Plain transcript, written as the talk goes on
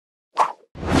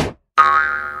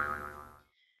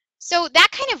So that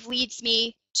kind of leads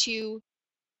me to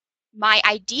my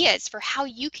ideas for how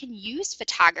you can use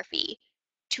photography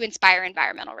to inspire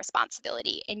environmental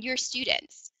responsibility in your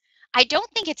students. I don't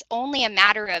think it's only a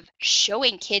matter of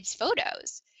showing kids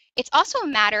photos. It's also a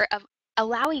matter of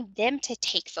allowing them to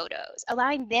take photos,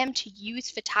 allowing them to use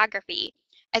photography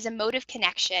as a mode of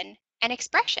connection and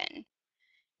expression.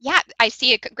 Yeah, I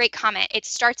see a great comment. It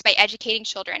starts by educating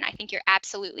children. I think you're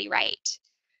absolutely right.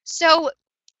 So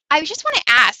I just want to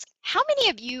ask, how many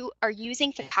of you are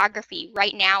using photography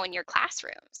right now in your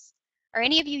classrooms? Are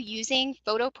any of you using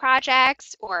photo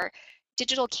projects or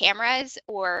digital cameras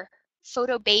or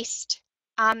photo-based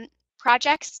um,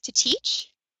 projects to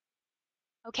teach?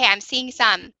 Okay, I'm seeing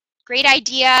some. Great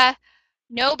idea.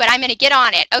 No, but I'm going to get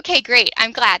on it. Okay, great.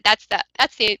 I'm glad. That's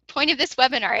the point of this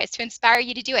webinar, is to inspire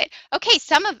you to do it. Okay,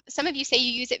 some of you say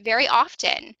you use it very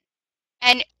often.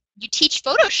 And you teach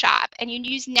Photoshop, and you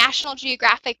use National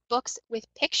Geographic books with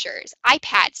pictures,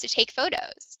 iPads to take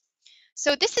photos.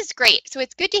 So this is great. So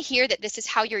it's good to hear that this is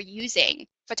how you're using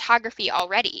photography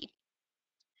already.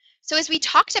 So as we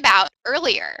talked about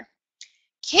earlier,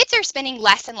 kids are spending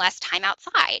less and less time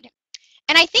outside.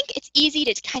 And I think it's easy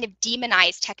to kind of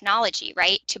demonize technology,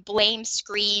 right? To blame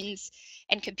screens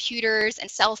and computers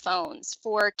and cell phones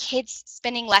for kids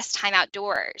spending less time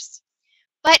outdoors.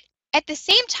 But at the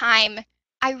same time,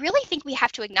 I really think we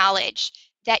have to acknowledge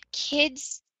that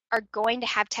kids are going to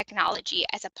have technology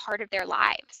as a part of their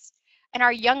lives. And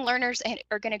our young learners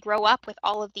are going to grow up with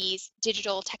all of these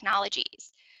digital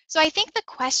technologies. So I think the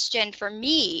question for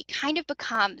me kind of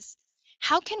becomes,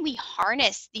 how can we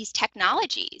harness these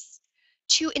technologies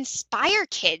to inspire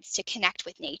kids to connect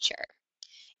with nature?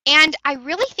 And I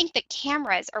really think that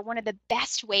cameras are one of the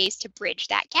best ways to bridge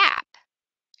that gap.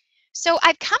 So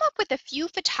I've come up with a few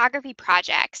photography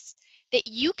projects that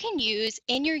you can use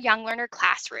in your young learner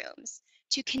classrooms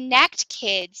to connect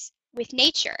kids with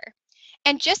nature.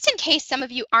 And just in case some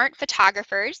of you aren't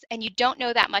photographers and you don't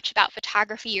know that much about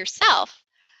photography yourself,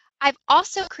 I've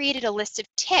also created a list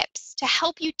of tips to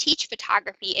help you teach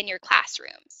photography in your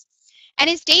classrooms. And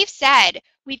as Dave said,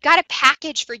 we've got a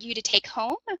package for you to take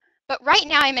home, but right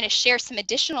now I'm going to share some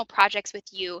additional projects with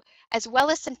you, as well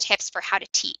as some tips for how to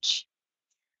teach.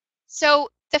 So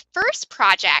the first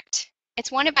project,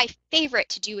 it's one of my favorite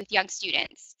to do with young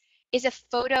students, is a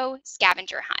photo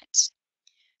scavenger hunt.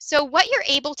 So what you're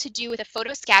able to do with a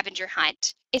photo scavenger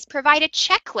hunt is provide a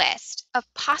checklist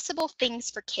of possible things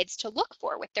for kids to look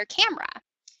for with their camera.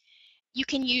 You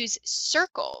can use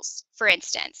circles, for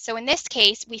instance. So in this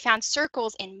case, we found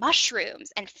circles in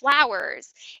mushrooms and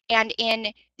flowers and in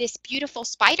this beautiful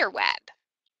spider web.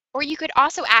 Or you could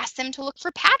also ask them to look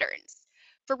for patterns,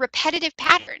 for repetitive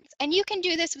patterns. And you can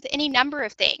do this with any number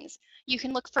of things. You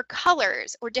can look for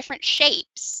colors or different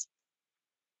shapes.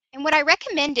 And what I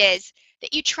recommend is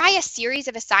that you try a series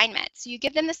of assignments. So you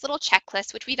give them this little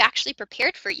checklist, which we've actually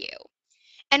prepared for you.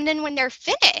 And then when they're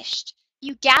finished,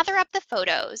 you gather up the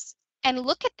photos and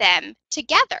look at them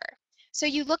together. So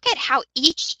you look at how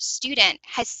each student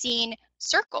has seen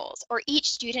circles or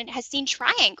each student has seen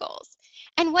triangles.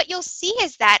 And what you'll see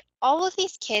is that all of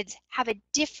these kids have a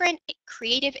different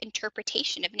creative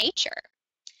interpretation of nature.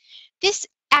 This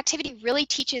activity really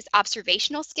teaches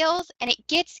observational skills, and it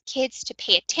gets kids to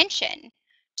pay attention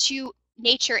to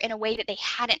nature in a way that they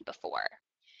hadn't before.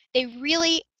 They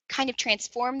really kind of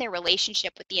transform their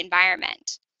relationship with the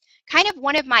environment. Kind of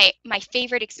one of my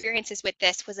favorite experiences with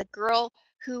this was a girl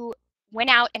who went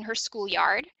out in her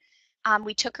schoolyard.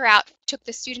 We took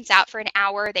the students out for an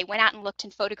hour. They went out and looked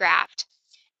and photographed.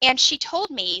 And she told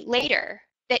me later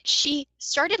that she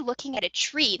started looking at a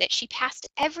tree that she passed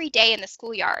every day in the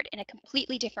schoolyard in a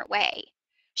completely different way.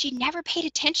 She never paid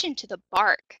attention to the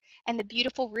bark and the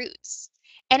beautiful roots.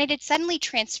 And it had suddenly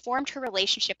transformed her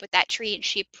relationship with that tree, and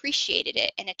she appreciated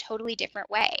it in a totally different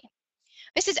way.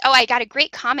 I got a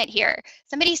great comment here.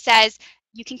 Somebody says,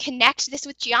 you can connect this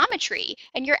with geometry,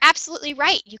 and you're absolutely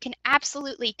right. You can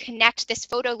absolutely connect this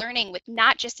photo learning with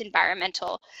not just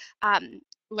environmental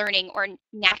learning or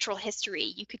natural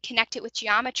history. You could connect it with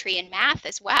geometry and math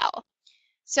as well.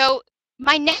 So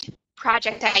my next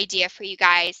project idea for you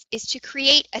guys is to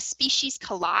create a species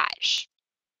collage.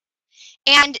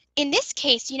 And in this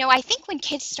case, I think when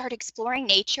kids start exploring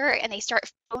nature and they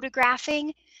start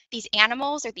photographing these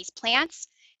animals or these plants,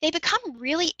 they become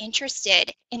really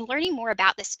interested in learning more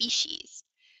about the species.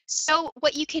 So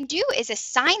what you can do is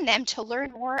assign them to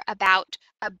learn more about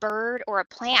a bird or a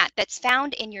plant that's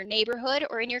found in your neighborhood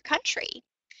or in your country.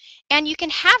 And you can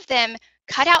have them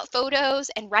cut out photos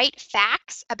and write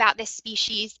facts about this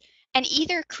species, and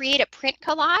either create a print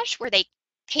collage where they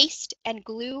paste and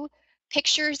glue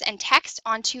pictures and text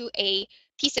onto a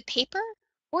piece of paper,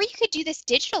 Or you could do this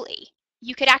digitally.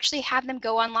 You could actually have them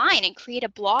go online and create a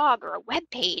blog or a web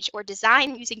page or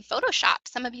design using Photoshop.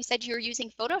 Some of you said you were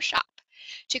using Photoshop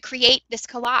to create this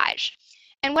collage.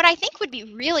 And what I think would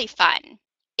be really fun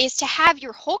is to have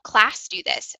your whole class do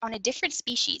this on a different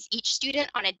species, each student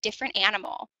on a different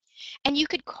animal. And you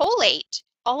could collate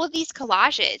all of these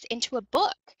collages into a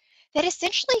book that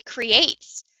essentially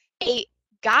creates a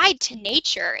guide to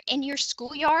nature in your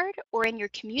schoolyard or in your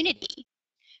community.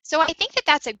 So I think that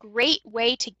that's a great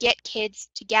way to get kids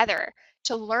together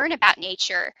to learn about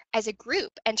nature as a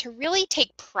group and to really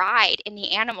take pride in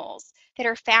the animals that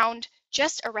are found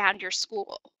just around your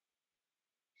school.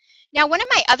 Now, one of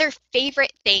my other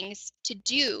favorite things to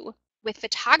do with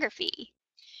photography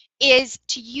is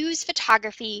to use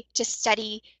photography to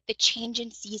study the change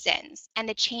in seasons and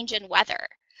the change in weather.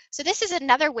 So this is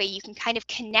another way you can kind of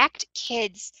connect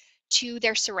kids to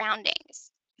their surroundings.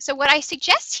 So what I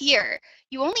suggest here,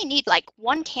 you only need like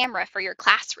one camera for your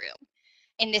classroom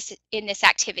in this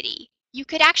activity. You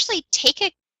could actually take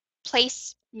a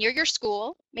place near your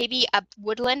school, maybe a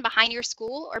woodland behind your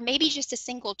school, or maybe just a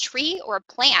single tree or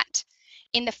a plant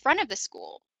in the front of the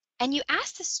school. And you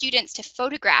ask the students to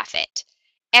photograph it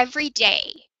every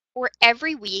day or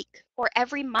every week or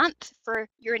every month for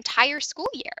your entire school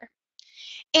year.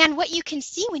 And what you can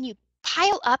see when you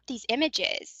pile up these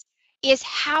images is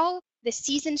how the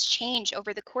seasons change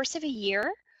over the course of a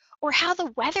year or how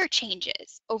the weather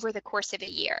changes over the course of a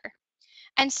year.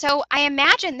 And so I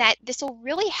imagine that this will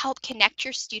really help connect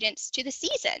your students to the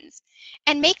seasons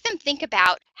and make them think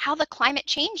about how the climate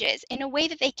changes in a way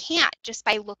that they can't just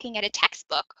by looking at a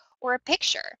textbook or a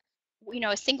picture,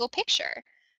 a single picture.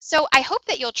 So I hope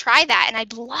that you'll try that, and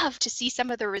I'd love to see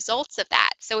some of the results of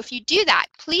that. So if you do that,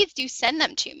 please do send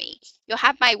them to me. You'll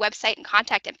have my website and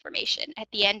contact information at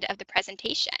the end of the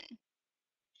presentation.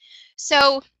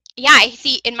 So yeah, I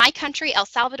see in my country, El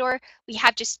Salvador, we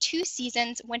have just 2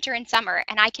 seasons, winter and summer,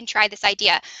 and I can try this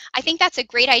idea. I think that's a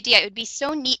great idea. It would be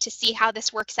so neat to see how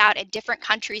this works out in different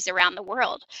countries around the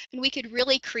world. And we could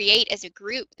really create as a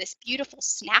group this beautiful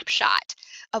snapshot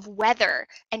of weather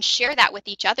and share that with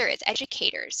each other as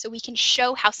educators so we can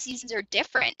show how seasons are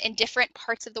different in different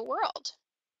parts of the world.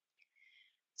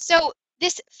 So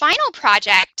this final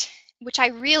project, which I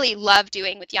really love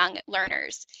doing with young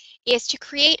learners, is to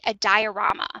create a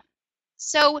diorama.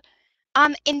 So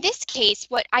in this case,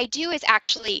 what I do is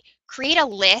actually create a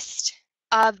list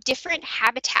of different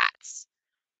habitats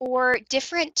or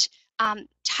different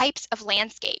types of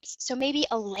landscapes. So maybe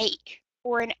a lake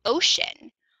or an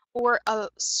ocean or a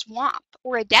swamp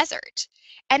or a desert.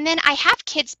 And then I have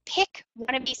kids pick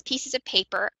one of these pieces of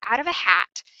paper out of a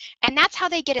hat, and that's how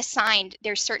they get assigned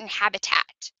their certain habitat.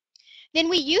 Then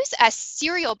we use a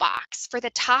cereal box for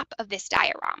the top of this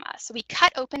diorama. So we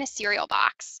cut open a cereal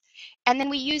box, and then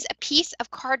we use a piece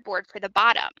of cardboard for the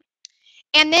bottom.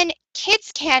 And then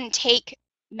kids can take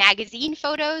magazine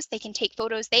photos, they can take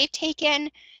photos they've taken,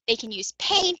 they can use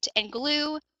paint and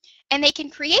glue, and they can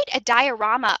create a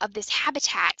diorama of this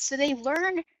habitat so they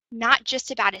learn not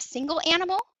just about a single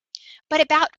animal, but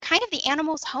about kind of the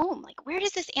animal's home. Like, where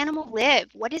does this animal live?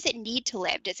 What does it need to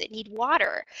live? Does it need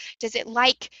water? Does it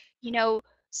like,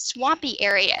 swampy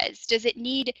areas? Does it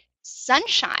need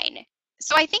sunshine?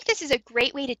 So I think this is a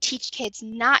great way to teach kids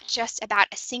not just about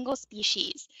a single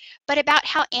species, but about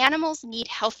how animals need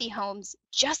healthy homes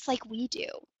just like we do.